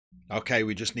Okay,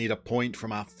 we just need a point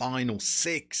from our final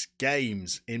 6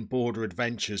 games in Border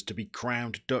Adventures to be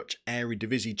crowned Dutch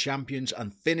Eredivisie champions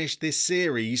and finish this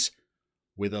series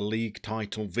with a league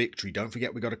title victory. Don't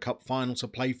forget we got a cup final to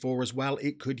play for as well.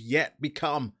 It could yet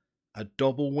become a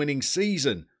double winning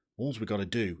season. All we got to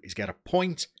do is get a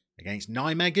point against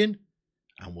Nijmegen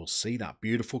and we'll see that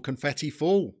beautiful confetti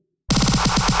fall.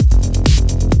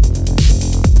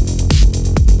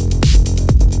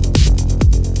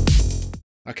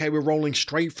 Okay, we're rolling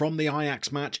straight from the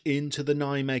Ajax match into the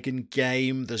Nijmegen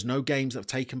game. There's no games that have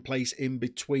taken place in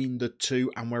between the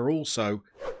two, and we're also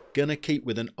going to keep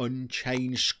with an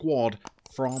unchanged squad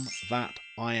from that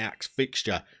Ajax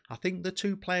fixture. I think the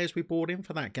 2 players we brought in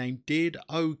for that game did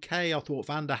okay. I thought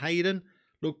Van der Heyden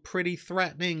looked pretty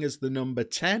threatening as the number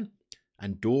 10,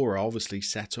 and Dora obviously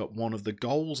set up one of the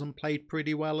goals and played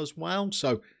pretty well as well,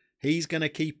 so he's going to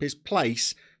keep his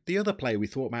place. The other player we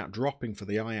thought about dropping for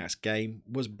the Ajax game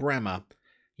was Bremer.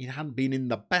 He hadn't been in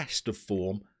the best of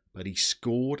form, but he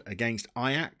scored against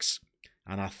Ajax,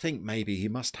 and I think maybe he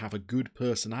must have a good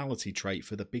personality trait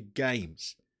for the big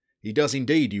games. He does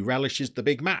indeed. He relishes the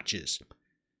big matches.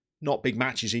 Not big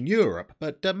matches in Europe,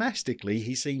 but domestically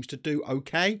he seems to do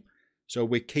okay, so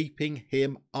we're keeping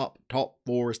him up top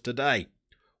for us today.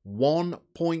 1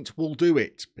 point will do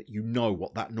it, but you know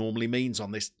what that normally means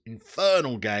on this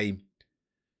infernal game.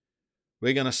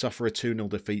 We're going to suffer a 2-0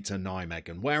 defeat to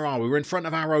Nijmegen. Where are we? We're in front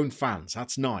of our own fans.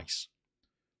 That's nice.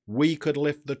 We could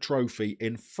lift the trophy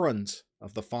in front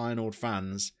of the Feyenoord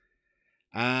fans.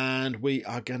 And we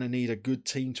are going to need a good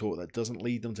team talk that doesn't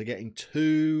lead them to getting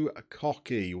too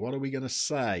cocky. What are we going to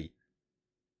say?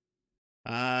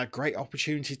 Great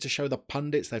opportunity to show the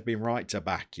pundits they've been right to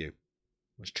back you.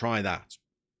 Let's try that.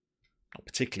 Not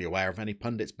particularly aware of any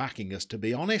pundits backing us, to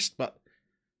be honest, but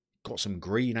got some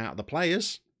green out of the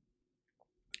players.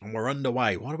 And we're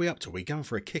underway. What are we up to? We're going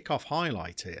for a kick-off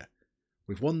highlight here.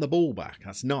 We've won the ball back.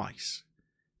 That's nice.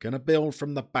 Going to build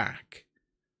from the back.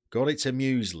 Got it to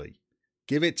Muesli.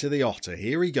 Give it to the Otter.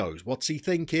 Here he goes. What's he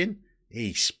thinking?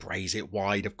 He sprays it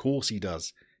wide. Of course he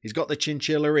does. He's got the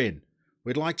chinchilla in.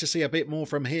 We'd like to see a bit more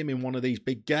from him in one of these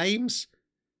big games.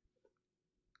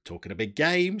 Talking of big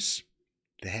games,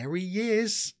 there he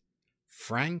is.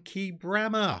 Frankie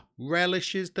Bremer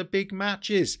relishes the big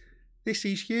matches. This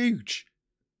is huge.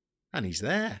 And he's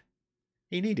there.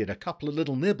 He needed a couple of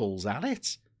little nibbles at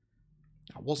it.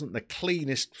 That wasn't the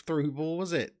cleanest through ball,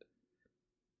 was it?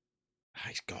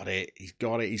 He's got it. He's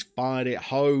got it. He's fired it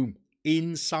home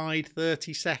inside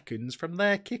 30 seconds from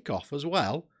their kickoff as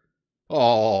well.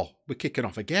 Oh, we're kicking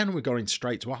off again. We're going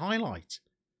straight to a highlight.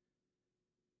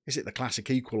 Is it the classic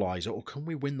equaliser, or can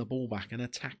we win the ball back and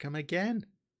attack them again?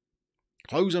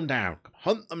 Close them down.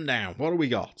 Hunt them down. What do we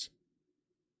got?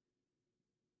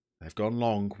 They've gone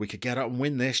long. We could get up and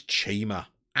win this. Llama.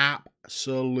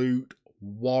 Absolute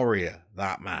warrior,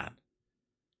 that man.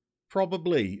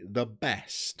 Probably the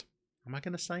best. Am I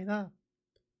going to say that?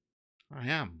 I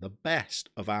am. The best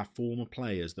of our former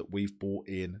players that we've brought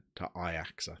in to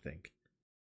Ajax, I think.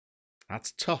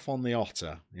 That's tough on the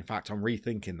Otter. In fact, I'm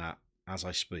rethinking that as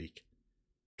I speak,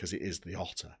 because it is the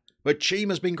Otter. But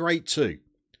Llama's been great too.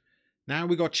 Now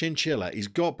we got Chinchilla. He's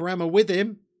got Bremer with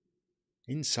him.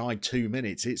 Inside 2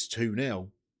 minutes, it's 2-0.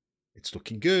 It's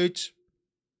looking good.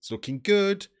 It's looking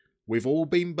good. We've all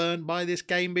been burned by this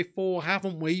game before,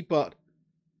 haven't we? But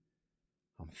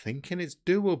I'm thinking it's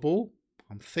doable.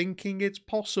 I'm thinking it's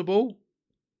possible.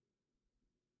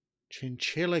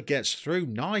 Chinchilla gets through.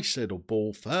 Nice little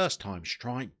ball. First time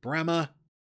strike. Bremer.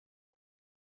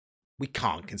 We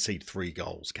can't concede 3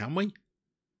 goals, can we?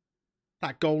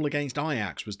 That goal against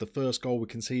Ajax was the first goal we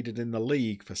conceded in the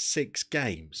league for 6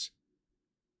 games.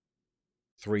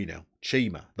 3-0.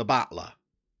 Llama, the battler.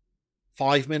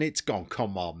 5 minutes gone.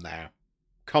 Come on now.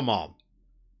 Come on.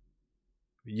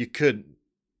 You couldn't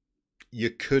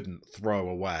throw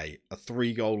away a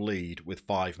 3-goal lead with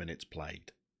 5 minutes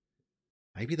played.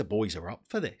 Maybe the boys are up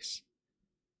for this.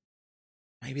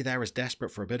 Maybe they're as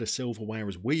desperate for a bit of silverware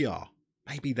as we are.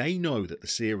 Maybe they know that the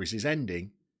series is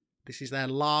ending. This is their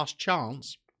last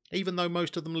chance, even though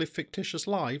most of them live fictitious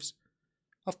lives,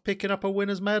 of picking up a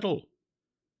winner's medal.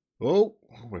 Oh,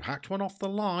 we've hacked one off the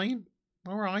line.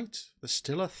 All right, there's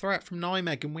still a threat from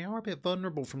Nijmegen. We are a bit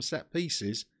vulnerable from set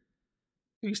pieces.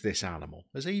 Who's this animal?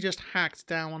 Has he just hacked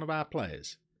down one of our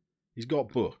players? He's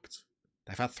got booked.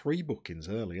 They've had 3 bookings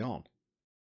early on.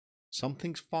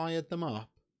 Something's fired them up.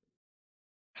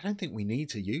 I don't think we need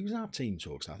to use our team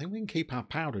talks. I think we can keep our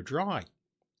powder dry.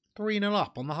 3-0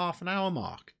 up on the half an hour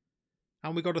mark.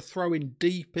 And we've got to throw in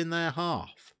deep in their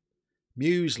half.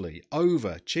 Muesli,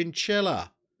 over,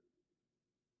 Chinchilla.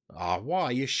 Oh,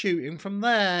 why? You're shooting from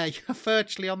there. You're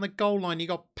virtually on the goal line. You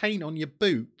got paint on your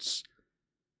boots.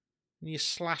 And you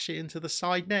slash it into the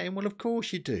side netting. Well, of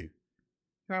course you do.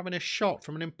 You're having a shot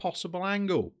from an impossible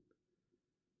angle.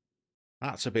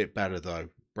 That's a bit better, though.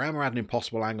 Bremer had an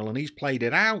impossible angle and he's played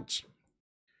it out.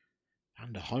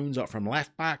 Van der Hoon's up from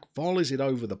left back. Volleys it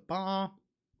over the bar.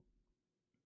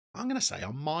 I'm going to say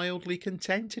I'm mildly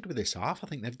contented with this half. I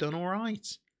think they've done all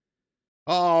right.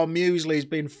 Oh, Muesli's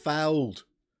been felled.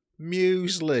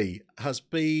 Muesli has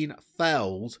been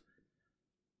felled.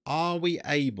 Are we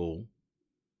able...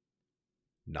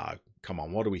 No, come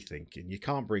on, what are we thinking? You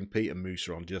can't bring Peter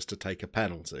Musa on just to take a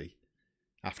penalty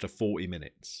after 40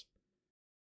 minutes.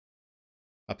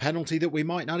 A penalty that we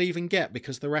might not even get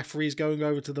because the referee is going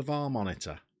over to the VAR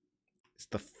monitor. It's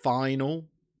the final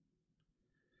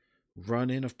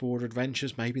run-in of Border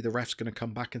Adventures. Maybe the ref's going to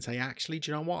come back and say, actually,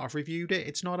 do you know what? I've reviewed it.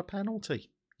 It's not a penalty.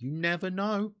 You never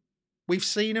know. We've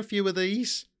seen a few of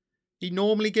these. He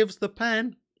normally gives the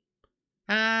pen.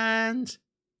 And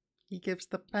he gives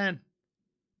the pen.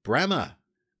 Bremer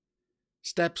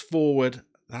steps forward.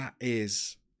 That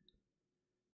is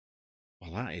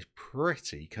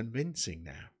pretty convincing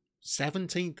now.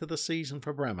 17th of the season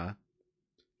for Bremer.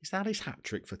 Is that his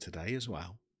hat-trick for today as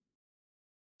well?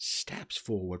 Steps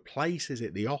forward, places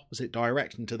it the opposite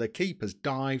direction to the keeper's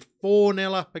dive.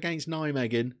 4-0 up against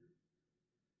Nijmegen.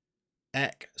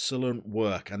 Excellent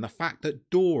work. And the fact that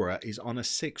Dora is on a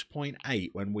 6.8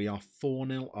 when we are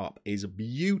 4-0 up is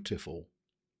beautiful.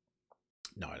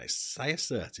 No, let's say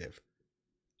assertive.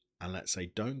 And let's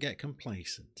say don't get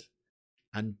complacent.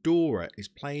 And Dora is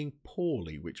playing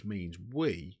poorly, which means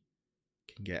we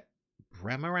can get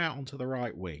Bremer out onto the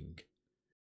right wing.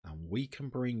 And we can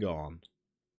bring on,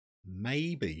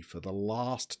 maybe for the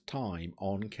last time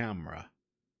on camera,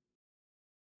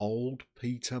 old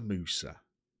Peter Musa,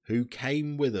 who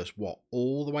came with us,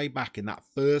 all the way back in that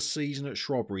first season at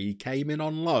Shrewsbury. He came in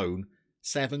on loan,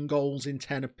 7 goals in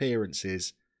 10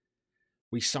 appearances.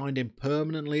 We signed him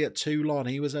permanently at Toulon.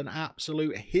 He was an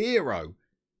absolute hero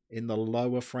in the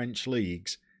lower French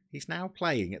leagues. He's now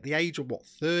playing at the age of,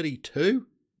 32?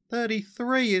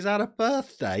 33, is that a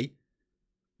birthday?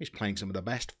 He's playing some of the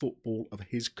best football of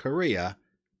his career.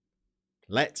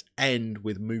 Let's end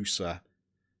with Musa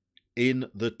in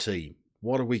the team.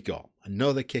 What have we got?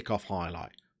 Another kickoff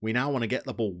highlight. We now want to get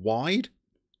the ball wide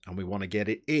and we want to get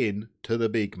it in to the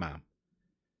big man.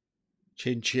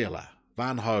 Chinchilla,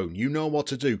 Van Hoon, you know what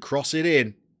to do. Cross it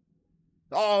in.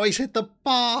 Oh, he's hit the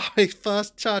bar. His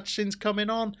first touch since coming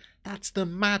on. That's the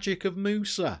magic of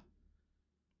Musa.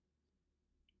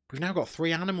 We've now got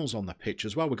 3 animals on the pitch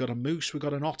as well. We've got a moose, we've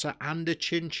got an otter and a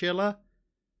chinchilla.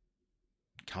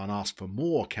 Can't ask for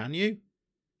more, can you?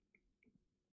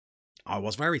 I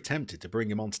was very tempted to bring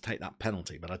him on to take that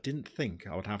penalty, but I didn't think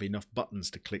I would have enough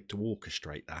buttons to click to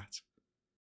orchestrate that.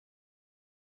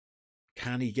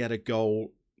 Can he get a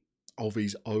goal of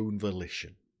his own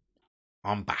volition?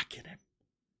 I'm backing him.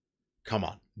 Come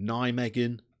on,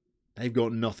 Nijmegen, they've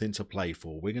got nothing to play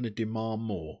for. We're going to demand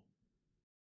more.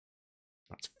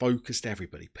 That's focused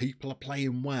everybody. People are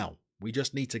playing well. We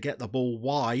just need to get the ball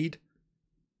wide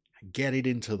and get it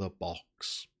into the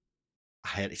box.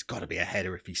 It's got to be a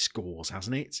header if he scores,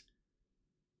 hasn't it?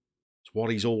 It's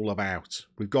what he's all about.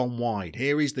 We've gone wide.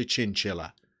 Here is the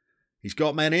chinchilla. He's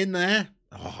got men in there.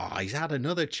 Oh, he's had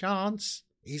another chance.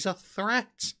 He's a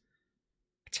threat.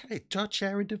 I tell you, Dutch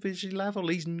Eredivisie level,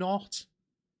 he's not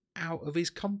out of his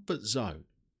comfort zone.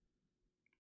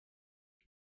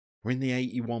 We're in the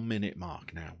 81-minute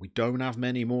mark now. We don't have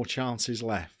many more chances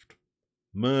left.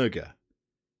 Murger,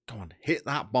 go on, hit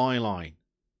that byline.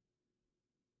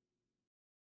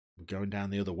 We're going down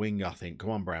the other wing, I think.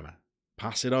 Come on, Bremer.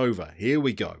 Pass it over. Here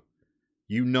we go.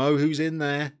 You know who's in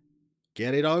there.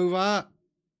 Get it over.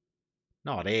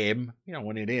 Not him. You don't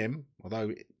want it him.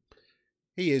 Although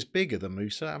he is bigger than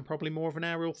Musa and probably more of an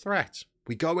aerial threat.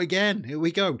 We go again. Here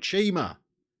we go. Chima.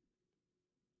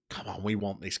 Come on, we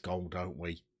want this goal, don't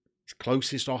we? His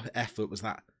closest effort was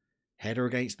that header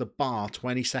against the bar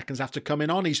 20 seconds after coming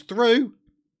on. He's through.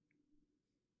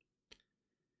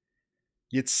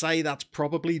 You'd say that's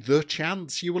probably the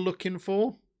chance you were looking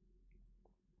for.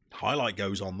 Highlight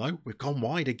goes on, though. We've gone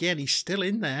wide again. He's still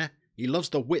in there. He loves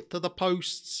the width of the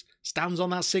posts. Stands on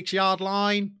that 6-yard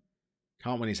line.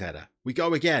 Can't win his header. We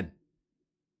go again.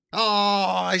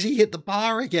 Oh, has he hit the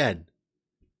bar again?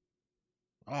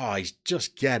 Oh, he's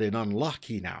just getting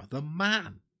unlucky now. The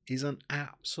man is an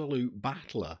absolute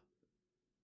battler.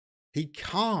 He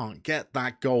can't get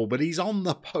that goal, but he's on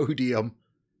the podium.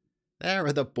 There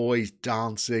are the boys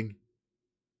dancing.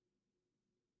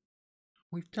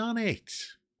 We've done it.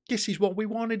 This is what we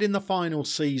wanted in the final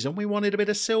season. We wanted a bit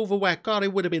of silverware. God,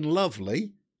 it would have been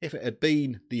lovely if it had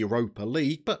been the Europa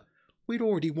League, but we'd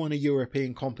already won a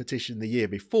European competition the year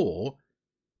before.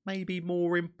 Maybe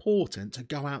more important to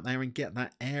go out there and get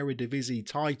that Eredivisie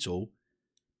title.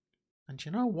 And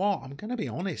you know what? I'm going to be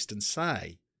honest and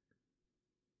say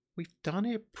we've done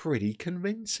it pretty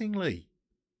convincingly.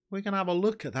 We're going to have a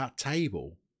look at that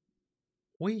table.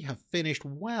 We have finished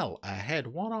well ahead.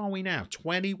 What are we now?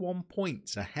 21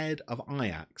 points ahead of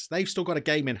Ajax. They've still got a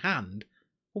game in hand.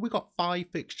 Well, we've got 5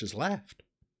 fixtures left.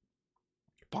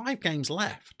 5 games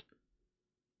left.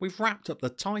 We've wrapped up the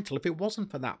title. If it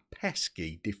wasn't for that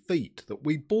pesky defeat that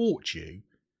we bought you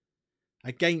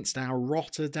against our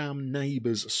Rotterdam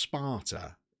neighbours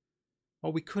Sparta,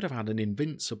 well, we could have had an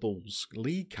Invincibles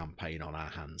League campaign on our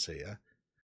hands here.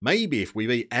 Maybe if we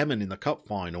beat Emmen in the cup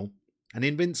final, an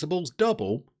Invincibles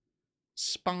double,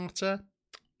 Sparta,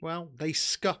 well, they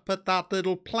scuppered that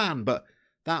little plan, but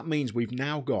that means we've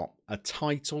now got a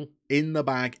title in the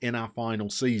bag in our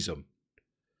final season.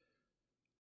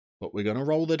 But we're going to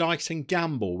roll the dice and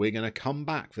gamble. We're going to come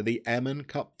back for the Emmen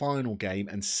Cup final game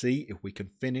and see if we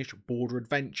can finish Border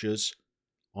Adventures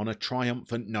on a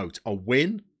triumphant note. A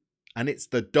win, and it's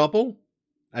the double.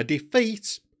 A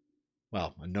defeat,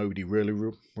 well, and nobody really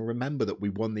will remember that we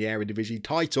won the Eredivisie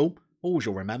title. All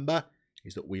you'll remember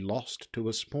is that we lost to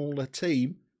a smaller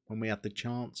team when we had the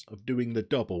chance of doing the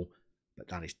double. But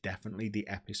that is definitely the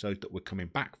episode that we're coming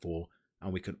back for.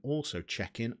 And we can also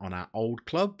check in on our old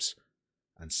clubs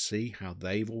and see how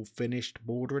they've all finished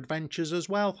Border Adventures as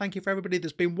well. Thank you for everybody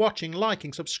that's been watching,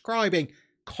 liking, subscribing,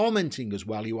 commenting as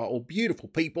well. You are all beautiful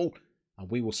people. And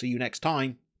we will see you next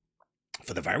time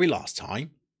for the very last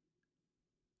time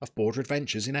of Border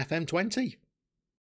Adventures in FM20.